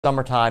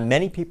Summertime,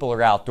 many people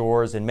are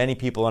outdoors and many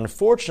people,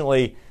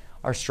 unfortunately,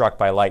 are struck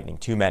by lightning,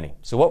 too many.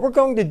 So what we're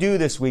going to do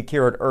this week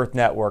here at Earth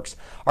Networks,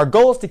 our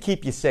goal is to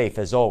keep you safe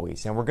as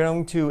always, and we're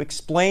going to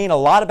explain a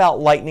lot about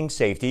lightning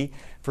safety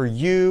for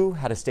you,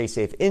 how to stay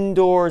safe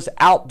indoors,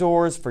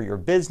 outdoors, for your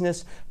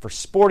business, for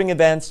sporting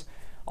events,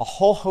 a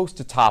whole host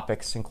of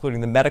topics,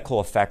 including the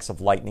medical effects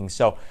of lightning.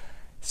 So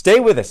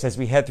stay with us as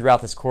we head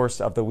throughout this course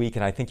of the week,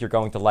 and I think you're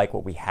going to like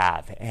what we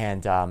have.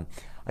 And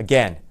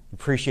again,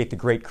 appreciate the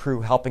great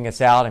crew helping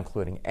us out,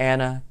 including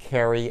Anna,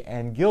 Carrie,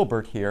 and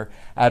Gilbert here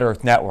at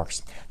Earth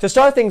Networks. To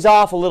start things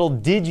off, a little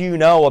did you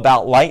know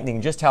about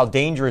lightning, just how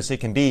dangerous it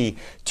can be.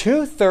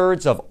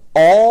 2/3 of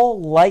all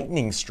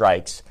lightning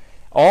strikes,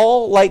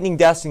 all lightning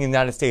deaths in the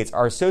United States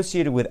are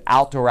associated with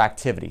outdoor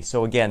activity.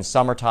 So again,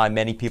 summertime,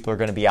 many people are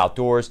going to be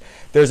outdoors.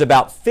 There's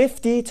about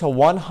 50 to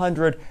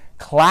 100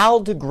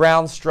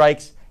 cloud-to-ground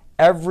strikes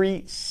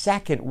every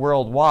second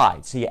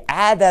worldwide. So you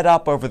add that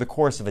up over the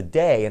course of a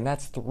day, and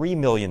that's 3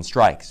 million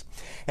strikes.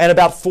 And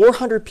about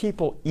 400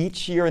 people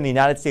each year in the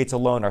United States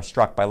alone are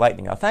struck by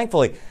lightning. Now,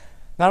 thankfully,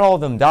 not all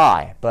of them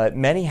die, but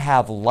many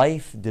have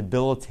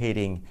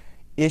life-debilitating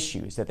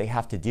issues that they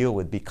have to deal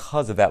with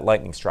because of that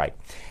lightning strike.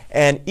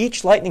 And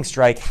each lightning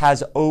strike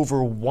has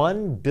over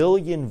 1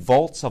 billion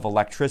volts of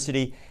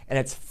electricity, and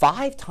it's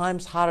 5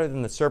 times hotter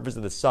than the surface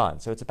of the sun.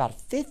 So it's about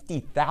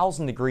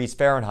 50,000 degrees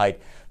Fahrenheit.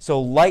 So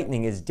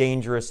lightning is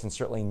dangerous and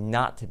certainly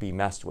not to be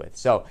messed with.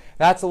 So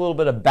that's a little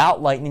bit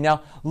about lightning.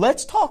 Now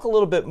let's talk a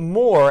little bit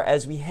more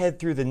as we head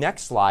through the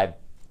next slide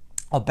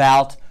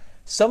about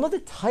some of the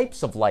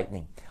types of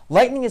lightning.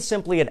 Lightning is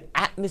simply an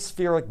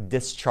atmospheric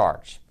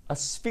discharge, a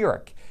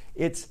spheric.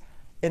 It's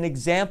an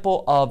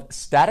example of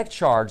static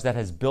charge that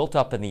has built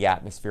up in the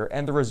atmosphere,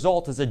 and the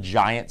result is a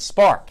giant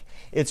spark.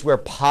 It's where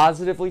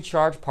positively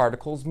charged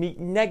particles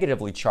meet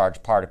negatively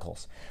charged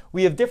particles.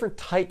 We have different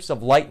types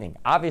of lightning.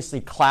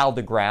 Obviously, cloud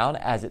to ground,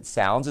 as it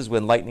sounds, is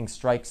when lightning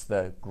strikes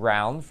the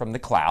ground from the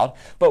cloud.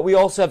 But we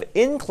also have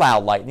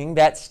in-cloud lightning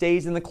that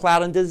stays in the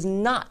cloud and does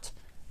not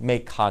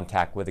make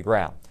contact with the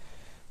ground.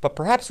 But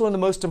perhaps one of the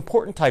most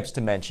important types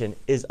to mention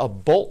is a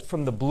bolt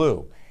from the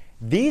blue.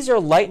 These are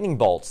lightning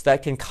bolts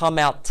that can come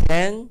out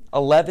 10,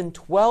 11,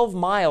 12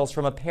 miles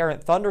from a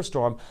parent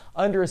thunderstorm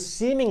under a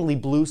seemingly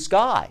blue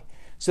sky.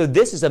 So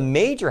this is a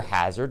major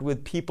hazard,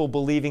 with people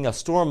believing a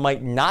storm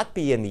might not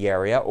be in the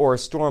area or a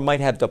storm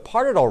might have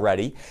departed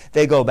already.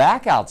 They go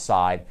back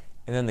outside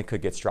and then they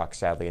could get struck,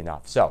 sadly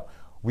enough. So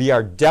we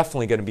are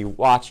definitely going to be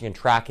watching and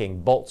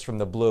tracking bolts from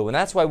the blue, and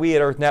that's why we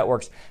at Earth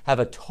Networks have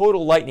a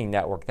total lightning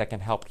network that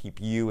can help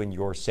keep you and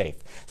yours safe.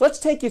 So let's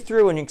take you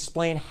through and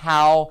explain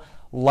how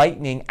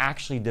lightning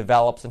actually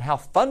develops and how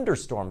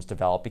thunderstorms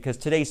develop, because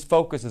today's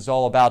focus is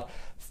all about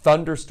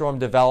thunderstorm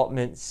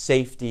development,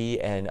 safety,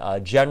 and a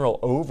general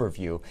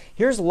overview.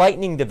 Here's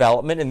lightning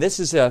development, and this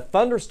is a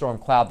thunderstorm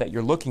cloud that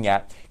you're looking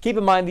at. Keep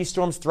in mind, these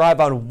storms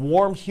thrive on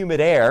warm, humid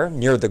air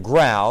near the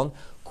ground,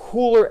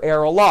 cooler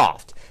air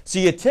aloft. So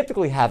you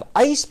typically have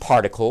ice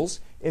particles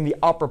in the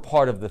upper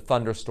part of the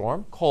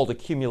thunderstorm, called a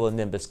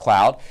cumulonimbus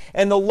cloud,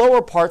 and the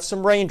lower part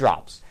some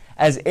raindrops.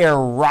 As air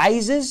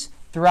rises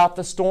throughout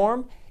the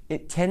storm,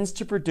 it tends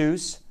to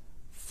produce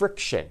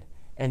friction.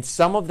 And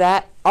some of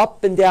that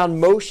up and down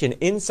motion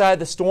inside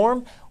the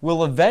storm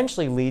will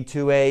eventually lead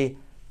to a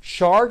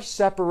charge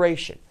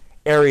separation.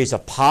 Areas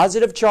of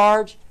positive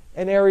charge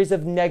and areas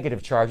of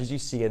negative charge, as you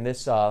see in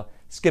this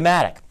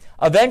schematic.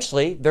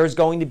 Eventually, there's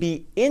going to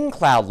be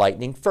in-cloud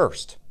lightning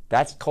first.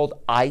 That's called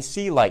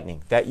IC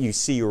lightning, that you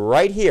see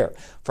right here,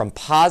 from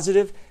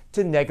positive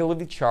to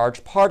negatively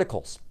charged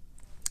particles.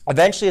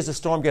 Eventually, as the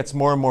storm gets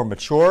more and more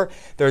mature,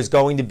 there's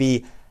going to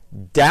be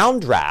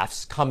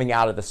downdrafts coming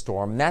out of the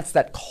storm. And that's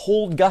that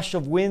cold gush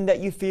of wind that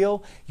you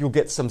feel. You'll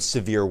get some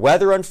severe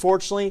weather,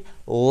 unfortunately.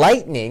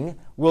 Lightning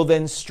will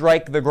then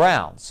strike the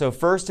ground. So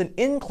first an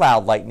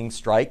in-cloud lightning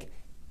strike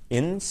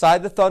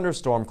inside the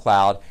thunderstorm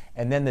cloud,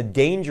 and then the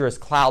dangerous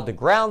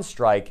cloud-to-ground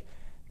strike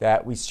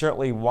that we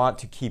certainly want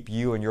to keep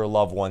you and your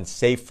loved ones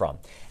safe from.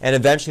 And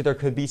eventually there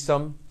could be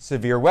some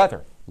severe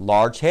weather,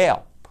 large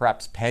hail,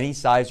 perhaps penny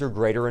size or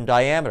greater in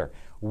diameter,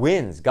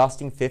 winds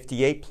gusting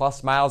 58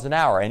 plus miles an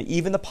hour, and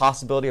even the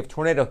possibility of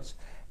tornadoes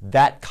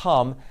that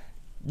come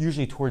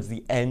usually towards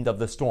the end of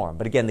the storm.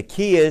 But again, the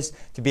key is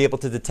to be able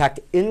to detect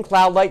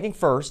in-cloud lightning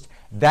first.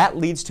 That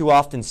leads to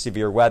often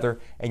severe weather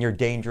and your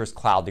dangerous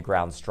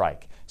cloud-to-ground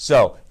strike.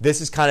 So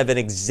this is kind of an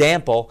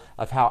example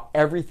of how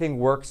everything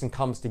works and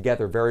comes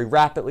together very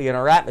rapidly in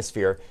our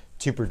atmosphere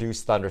to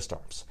produce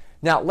thunderstorms.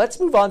 Now let's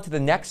move on to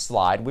the next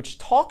slide, which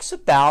talks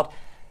about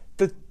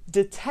the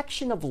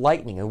detection of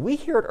lightning. And we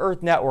here at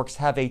Earth Networks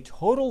have a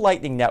total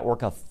lightning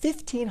network of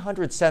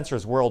 1,500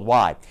 sensors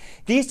worldwide.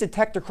 These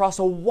detect across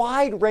a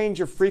wide range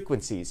of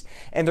frequencies,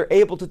 and they're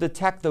able to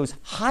detect those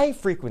high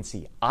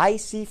frequency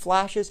IC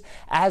flashes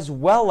as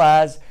well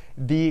as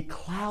the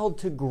cloud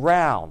to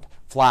ground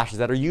flashes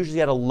that are usually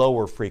at a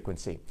lower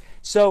frequency.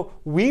 So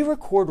we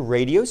record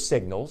radio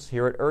signals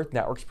here at Earth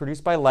Networks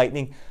produced by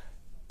lightning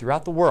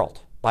throughout the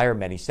world by our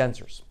many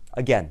sensors.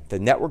 Again, the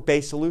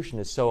network-based solution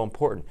is so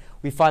important.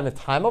 We find the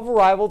time of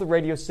arrival of the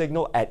radio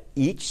signal at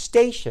each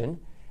station,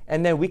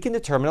 and then we can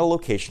determine a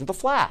location of the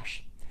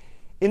flash.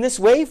 In this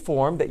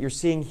waveform that you're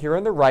seeing here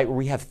on the right, where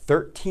we have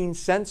 13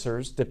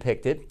 sensors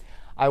depicted,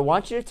 I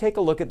want you to take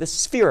a look at the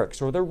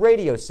SFERICs, or the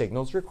radio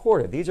signals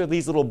recorded. These are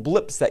these little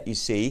blips that you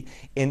see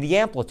in the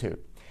amplitude.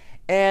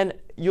 And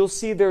you'll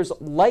see there's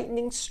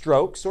lightning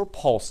strokes or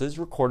pulses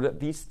recorded at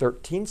these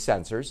 13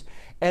 sensors,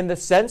 and the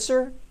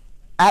sensor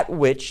at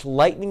which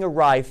lightning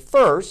arrived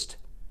first,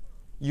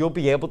 you'll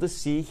be able to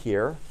see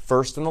here,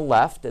 first on the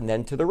left and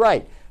then to the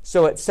right.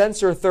 So at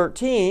sensor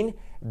 13,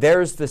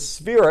 there's the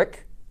SFERIC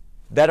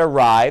that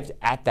arrived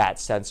at that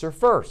sensor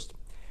first.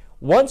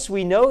 Once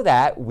we know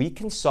that, we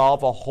can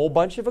solve a whole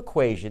bunch of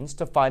equations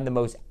to find the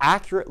most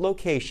accurate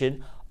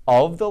location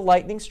of the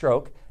lightning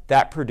stroke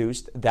that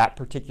produced that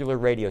particular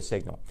radio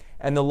signal.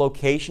 And the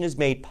location is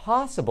made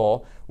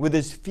possible with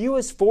as few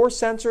as 4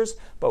 sensors,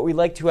 but we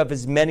like to have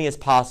as many as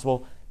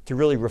possible to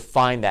really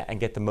refine that and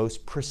get the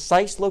most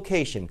precise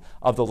location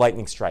of the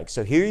lightning strike.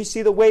 So here you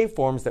see the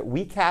waveforms that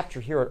we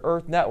capture here at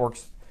Earth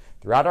Networks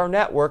throughout our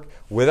network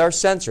with our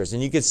sensors.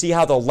 And you can see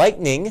how the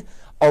lightning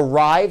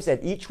arrives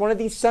at each one of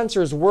these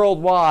sensors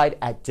worldwide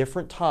at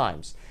different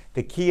times.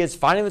 The key is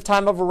finding the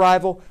time of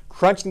arrival,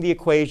 crunching the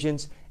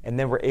equations, and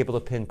then we're able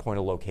to pinpoint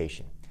a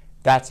location.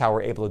 That's how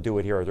we're able to do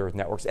it here at Earth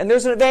Networks. And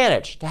there's an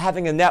advantage to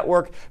having a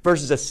network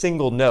versus a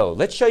single node.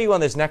 Let's show you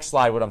on this next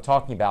slide what I'm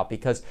talking about,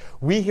 because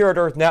we here at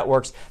Earth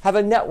Networks have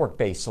a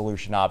network-based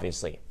solution,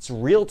 obviously. It's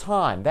real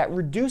time. That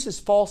reduces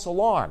false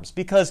alarms,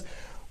 because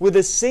with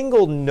a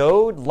single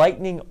node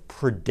lightning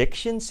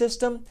prediction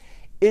system,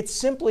 it's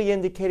simply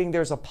indicating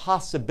there's a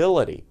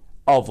possibility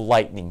of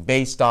lightning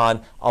based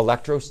on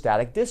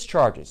electrostatic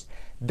discharges.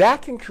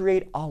 That can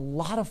create a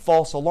lot of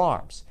false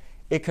alarms.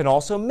 It can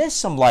also miss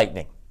some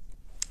lightning.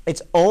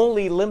 It's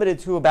only limited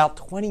to about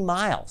 20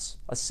 miles,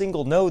 a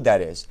single node that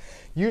is.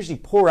 Usually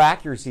poor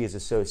accuracy is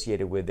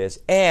associated with this,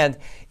 and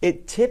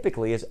it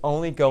typically is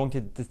only going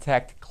to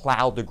detect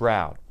cloud to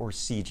ground, or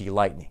CG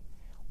lightning.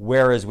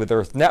 Whereas with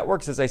Earth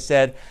Networks, as I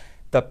said,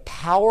 the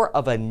power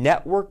of a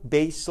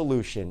network-based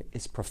solution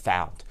is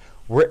profound.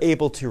 We're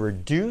able to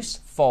reduce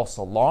false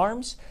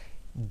alarms,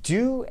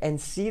 do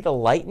and see the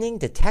lightning,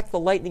 detect the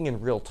lightning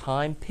in real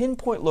time,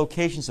 pinpoint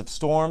locations of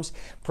storms,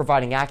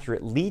 providing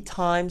accurate lead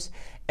times,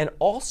 and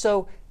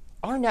also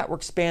our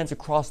network spans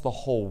across the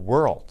whole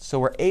world. So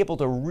we're able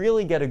to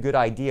really get a good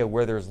idea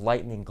where there's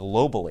lightning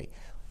globally.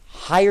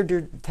 Higher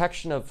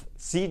detection of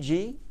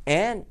CG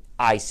and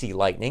IC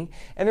lightning,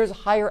 and there's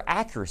higher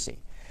accuracy.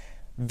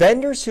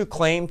 Vendors who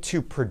claim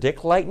to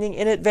predict lightning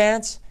in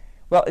advance,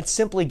 well, it's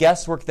simply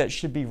guesswork that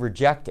should be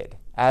rejected,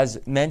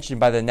 as mentioned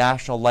by the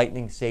National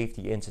Lightning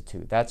Safety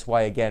Institute. That's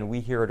why, again,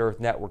 we here at Earth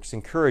Networks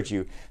encourage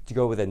you to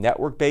go with a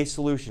network-based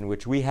solution,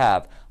 which we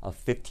have of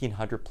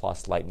 1,500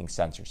 plus lightning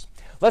sensors.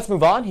 Let's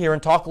move on here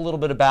and talk a little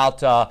bit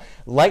about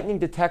lightning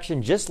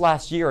detection just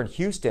last year in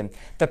Houston.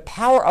 The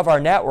power of our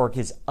network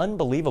is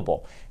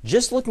unbelievable.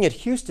 Just looking at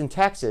Houston,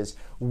 Texas,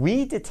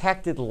 we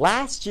detected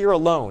last year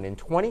alone in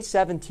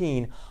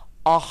 2017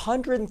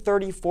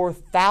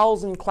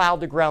 134,000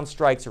 cloud-to-ground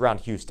strikes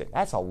around Houston.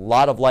 That's a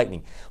lot of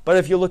lightning. But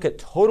if you look at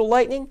total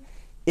lightning,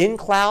 in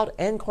cloud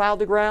and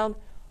cloud-to-ground,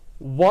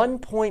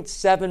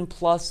 1.7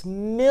 plus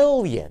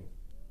million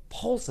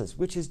pulses,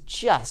 which is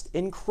just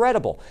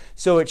incredible.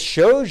 So it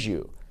shows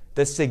you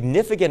the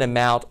significant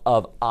amount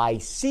of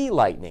IC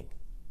lightning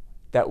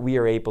that we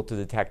are able to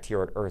detect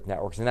here at Earth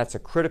Networks. And that's a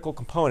critical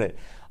component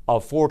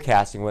of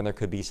forecasting when there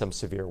could be some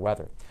severe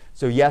weather.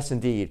 So yes,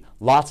 indeed,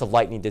 lots of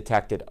lightning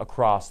detected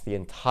across the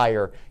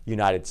entire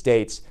United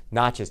States,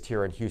 not just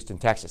here in Houston,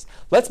 Texas.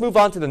 Let's move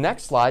on to the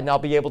next slide, and I'll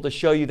be able to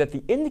show you that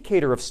the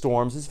indicator of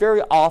storms is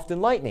very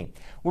often lightning.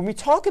 When we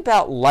talk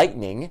about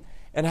lightning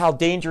and how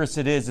dangerous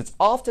it is, it's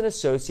often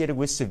associated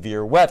with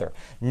severe weather.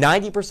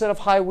 90% of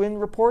high wind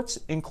reports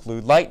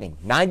include lightning.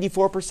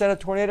 94% of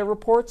tornado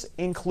reports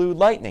include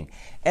lightning.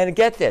 And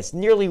get this,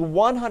 nearly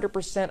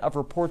 100% of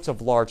reports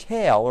of large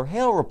hail or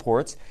hail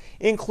reports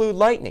include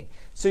lightning.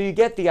 So you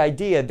get the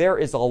idea. There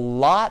is a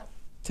lot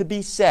to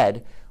be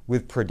said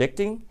with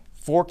predicting,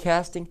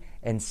 forecasting,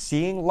 and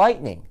seeing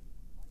lightning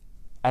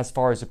as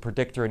far as a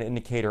predictor and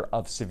indicator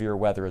of severe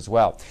weather as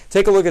well.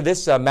 Take a look at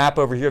this map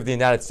over here of the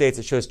United States.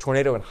 It shows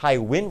tornado and high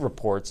wind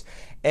reports.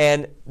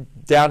 And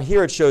down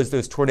here it shows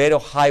those tornado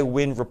high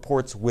wind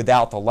reports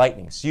without the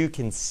lightning. So you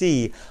can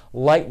see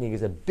lightning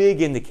is a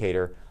big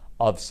indicator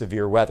of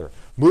severe weather.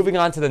 Moving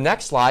on to the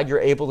next slide, you're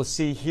able to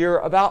see here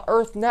about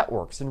Earth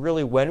Networks and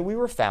really when we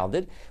were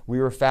founded. We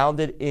were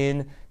founded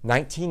in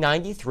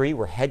 1993.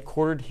 We're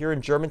headquartered here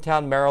in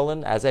Germantown,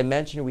 Maryland. As I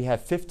mentioned, we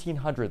have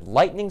 1,500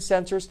 lightning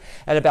sensors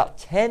and about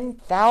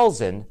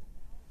 10,000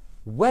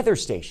 weather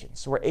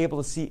stations. So we're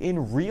able to see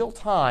in real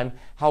time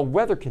how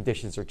weather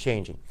conditions are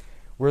changing.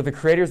 We're the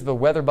creators of the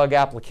WeatherBug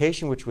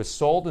application, which was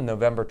sold in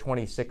November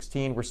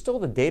 2016. We're still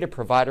the data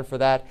provider for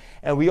that,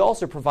 and we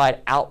also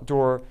provide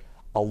outdoor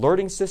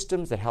alerting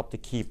systems that help to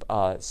keep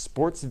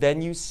sports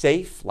venues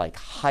safe, like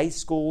high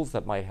schools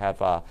that might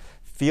have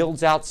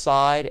fields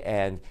outside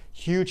and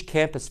huge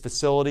campus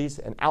facilities.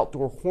 An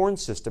outdoor horn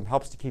system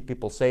helps to keep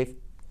people safe.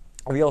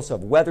 We also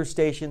have weather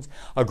stations,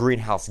 a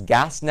greenhouse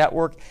gas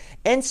network,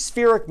 and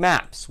SFERIC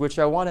maps, which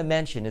I want to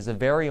mention is a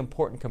very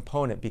important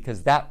component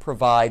because that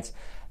provides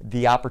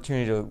the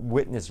opportunity to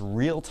witness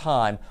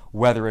real-time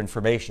weather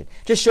information.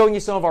 Just showing you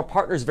some of our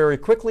partners very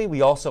quickly. We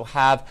also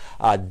have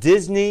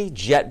Disney,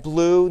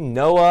 JetBlue,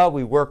 NOAA.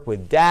 We work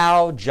with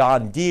Dow,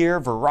 John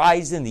Deere,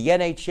 Verizon, the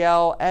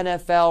NHL,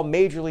 NFL,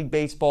 Major League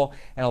Baseball,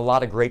 and a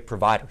lot of great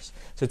providers.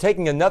 So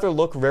taking another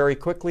look very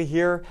quickly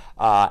here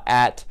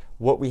at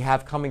what we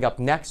have coming up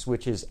next,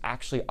 which is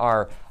actually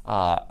our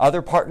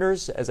other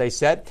partners, as I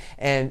said.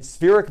 And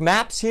SFERIC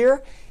Maps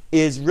here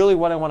is really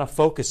what I want to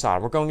focus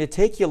on. We're going to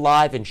take you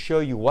live and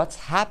show you what's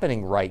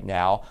happening right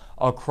now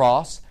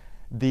across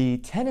the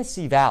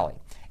Tennessee Valley.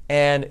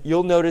 And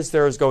you'll notice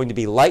there is going to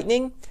be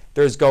lightning,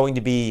 there's going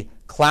to be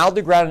cloud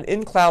to ground and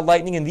in-cloud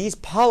lightning, and these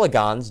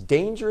polygons,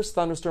 dangerous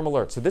thunderstorm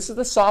alerts. So this is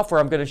the software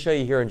I'm going to show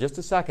you here in just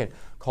a second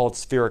called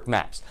SFERIC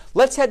Maps.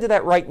 Let's head to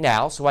that right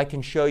now so I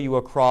can show you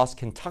across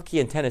Kentucky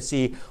and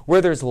Tennessee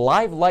where there's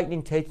live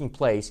lightning taking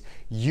place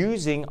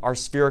using our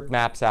SFERIC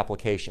Maps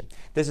application.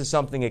 This is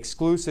something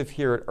exclusive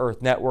here at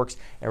Earth Networks,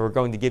 and we're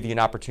going to give you an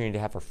opportunity to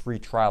have a free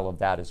trial of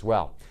that as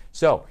well.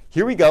 So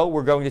here we go.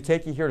 We're going to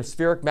take you here to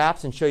SFERIC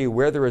Maps and show you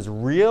where there is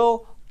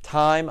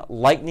real-time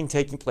lightning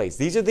taking place.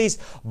 These are these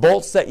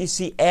bolts that you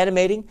see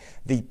animating.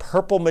 The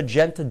purple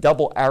magenta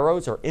double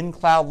arrows are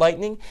in-cloud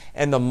lightning,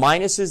 and the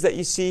minuses that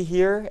you see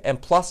here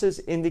and pluses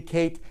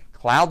indicate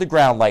cloud to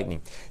ground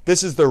lightning.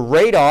 This is the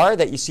radar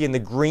that you see in the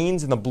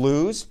greens and the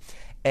blues,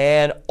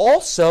 and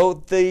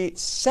also the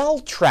cell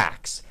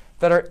tracks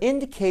that are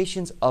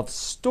indications of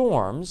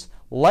storms,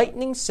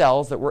 lightning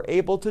cells that we're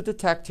able to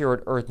detect here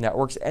at Earth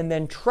Networks and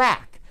then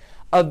track.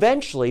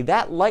 Eventually,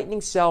 that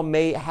lightning cell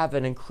may have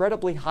an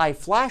incredibly high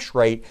flash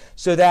rate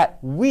so that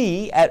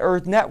we at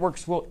Earth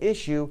Networks will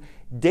issue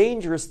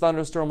dangerous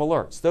thunderstorm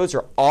alerts. Those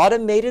are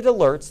automated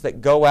alerts that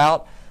go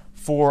out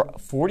for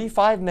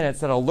 45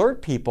 minutes that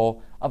alert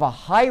people of a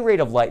high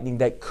rate of lightning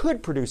that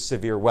could produce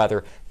severe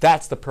weather.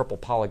 That's the purple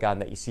polygon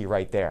that you see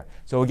right there.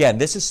 So again,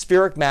 this is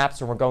SFERIC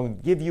Maps, and we're going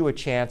to give you a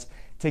chance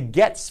to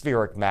get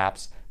SFERIC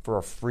Maps for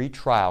a free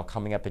trial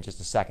coming up in just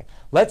a second.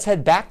 Let's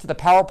head back to the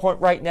PowerPoint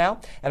right now,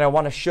 and I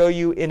want to show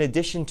you, in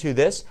addition to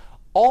this,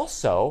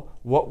 also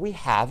what we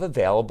have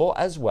available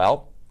as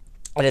well.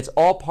 And it's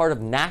all part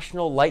of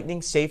National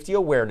Lightning Safety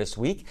Awareness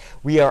Week.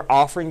 We are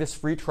offering this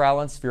free trial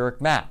on SFERIC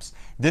Maps.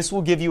 This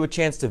will give you a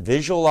chance to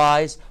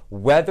visualize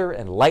weather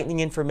and lightning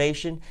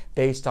information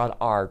based on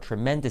our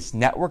tremendous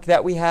network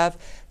that we have,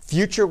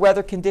 future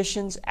weather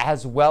conditions,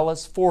 as well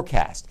as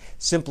forecast.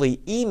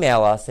 Simply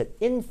email us at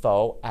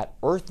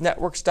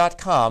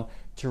info@earthnetworks.com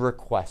to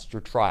request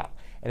your trial.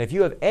 And if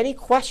you have any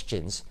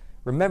questions,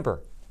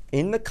 remember,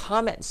 in the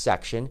comment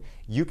section,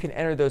 you can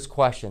enter those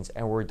questions,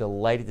 and we're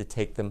delighted to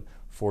take them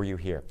for you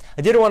here.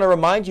 I did want to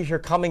remind you here,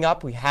 coming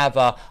up, we have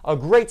a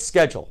great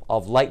schedule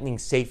of lightning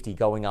safety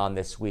going on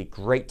this week.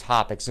 Great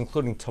topics,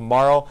 including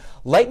tomorrow.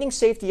 Lightning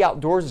safety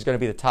outdoors is going to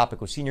be the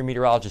topic with senior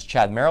meteorologist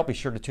Chad Merrill. Be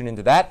sure to tune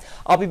into that.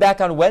 I'll be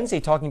back on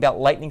Wednesday talking about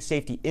lightning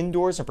safety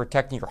indoors and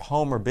protecting your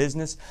home or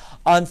business.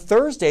 On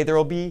Thursday, there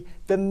will be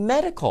the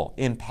medical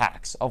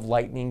impacts of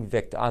lightning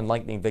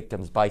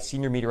victims by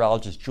senior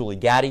meteorologist Julie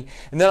Gaddy.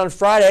 And then on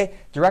Friday,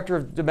 Director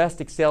of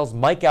Domestic Sales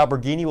Mike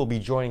Alberghini will be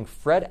joining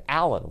Fred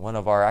Allen, one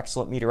of our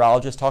excellent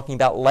meteorologists, talking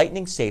about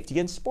lightning safety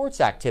and sports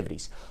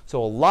activities.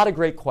 So a lot of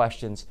great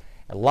questions,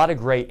 a lot of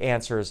great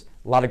answers,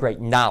 a lot of great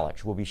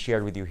knowledge will be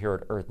shared with you here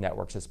at Earth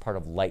Networks as part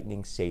of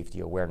Lightning Safety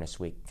Awareness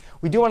Week.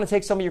 We do want to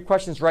take some of your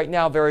questions right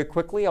now very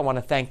quickly. I want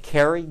to thank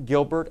Carrie,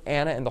 Gilbert,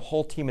 Anna, and the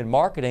whole team in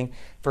marketing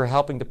for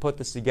helping to put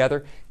this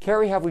together.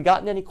 Carrie, have we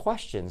gotten any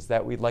questions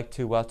that we'd like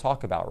to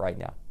talk about right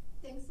now?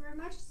 Thanks very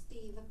much,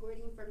 Steve. Great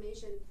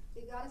information.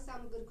 We got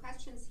some good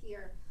questions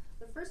here.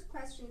 The first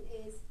question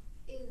is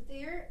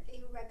there a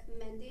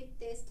recommended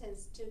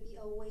distance to be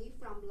away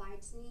from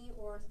lightning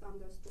or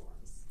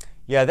thunderstorms?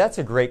 Yeah, that's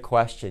a great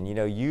question. You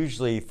know,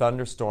 usually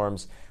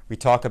thunderstorms, we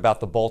talk about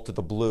the bolt of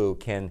the blue,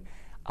 can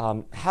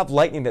have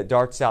lightning that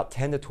darts out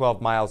 10 to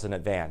 12 miles in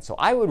advance. So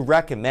I would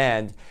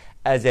recommend,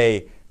 as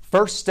a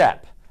first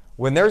step,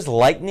 when there's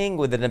lightning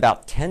within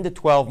about 10 to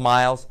 12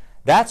 miles,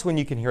 that's when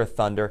you can hear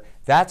thunder.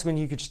 That's when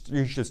you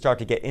should start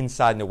to get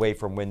inside and away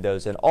from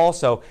windows. And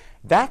also,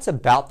 that's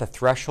about the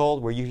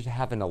threshold where you should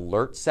have an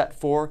alert set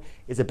for,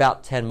 is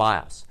about 10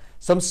 miles.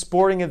 Some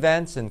sporting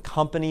events and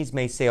companies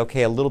may say,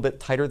 okay, a little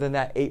bit tighter than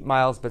that, 8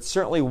 miles, but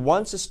certainly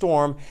once a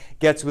storm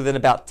gets within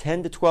about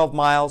 10 to 12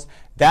 miles,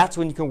 that's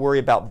when you can worry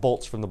about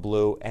bolts from the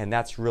blue, and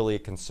that's really a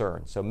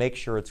concern. So make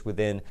sure it's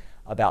within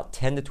about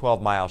 10 to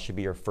 12 miles should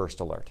be your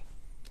first alert.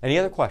 Any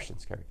other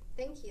questions, Carrie?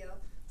 Thank you.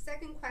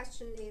 Second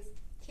question is,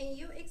 can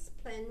you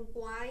explain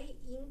why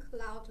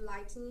in-cloud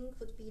lightning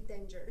could be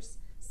dangerous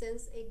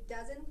since it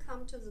doesn't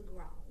come to the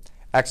ground?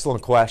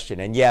 Excellent question.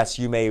 And yes,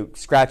 you may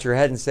scratch your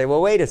head and say,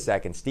 well, wait a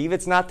second, Steve,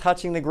 it's not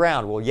touching the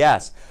ground. Well,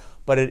 yes,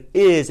 but it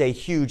is a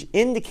huge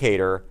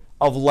indicator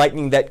of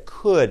lightning that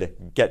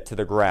could get to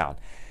the ground.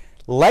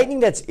 Lightning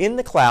that's in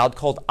the cloud,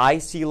 called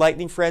IC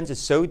lightning, friends, is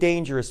so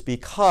dangerous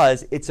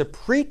because it's a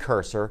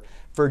precursor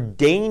for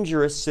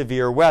dangerous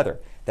severe weather.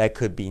 That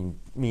could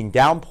mean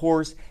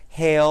downpours,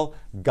 hail,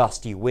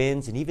 gusty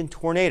winds, and even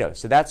tornadoes.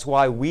 So that's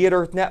why we at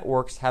Earth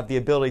Networks have the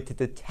ability to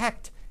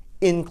detect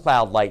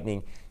in-cloud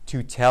lightning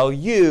to tell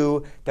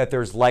you that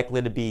there's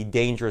likely to be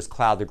dangerous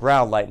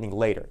cloud-to-ground lightning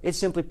later. It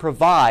simply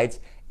provides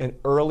an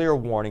earlier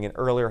warning, an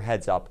earlier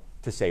heads up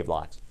to save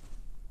lives.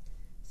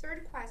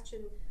 Third question.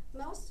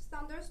 Most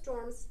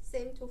thunderstorms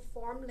seem to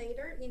form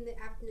later in the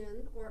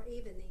afternoon or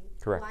evening.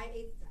 Correct. Why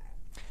is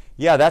that?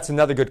 Yeah, that's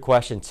another good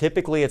question.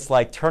 Typically, it's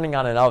like turning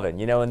on an oven.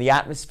 You know, in the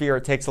atmosphere,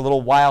 it takes a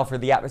little while for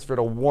the atmosphere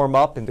to warm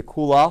up and to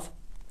cool off.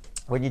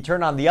 When you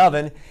turn on the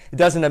oven, it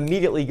doesn't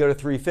immediately go to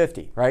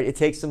 350, right? It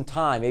takes some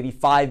time, maybe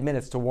 5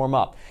 minutes to warm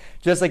up.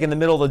 Just like in the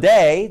middle of the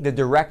day, the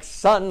direct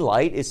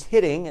sunlight is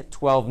hitting at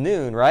 12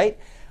 noon, right?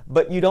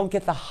 But you don't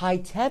get the high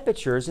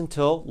temperatures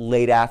until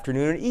late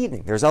afternoon and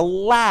evening. There's a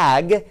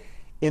lag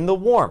in the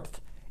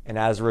warmth. And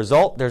as a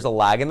result, there's a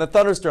lag in the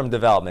thunderstorm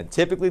development.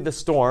 Typically, the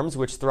storms,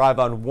 which thrive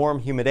on warm,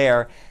 humid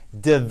air,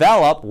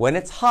 develop when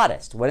it's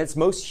hottest, when it's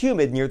most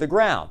humid near the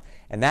ground.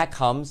 And that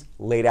comes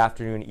late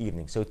afternoon,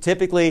 evening. So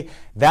typically,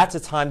 that's a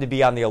time to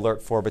be on the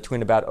alert for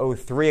between about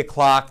 3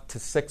 o'clock to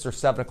 6 or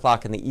 7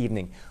 o'clock in the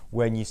evening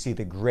when you see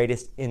the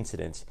greatest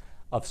incidence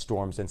of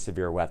storms and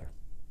severe weather.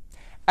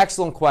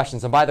 Excellent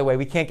questions. And by the way,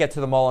 we can't get to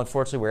them all,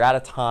 unfortunately. We're out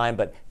of time,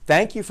 but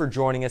thank you for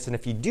joining us. And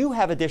if you do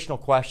have additional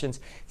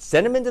questions,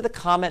 send them into the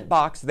comment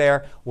box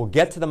there. We'll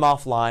get to them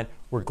offline.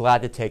 We're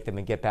glad to take them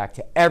and get back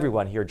to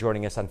everyone here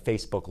joining us on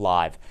Facebook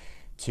Live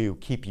to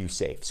keep you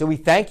safe. So we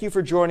thank you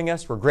for joining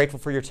us. We're grateful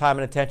for your time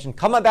and attention.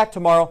 Come on back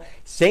tomorrow,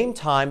 same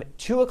time,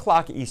 2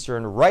 o'clock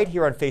Eastern, right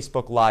here on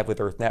Facebook Live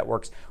with Earth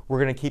Networks. We're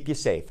going to keep you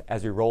safe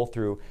as we roll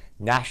through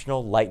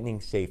National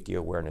Lightning Safety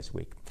Awareness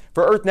Week.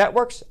 For Earth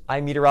Networks,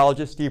 I'm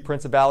meteorologist Steve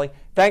Principali.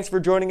 Thanks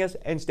for joining us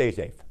and stay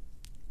safe.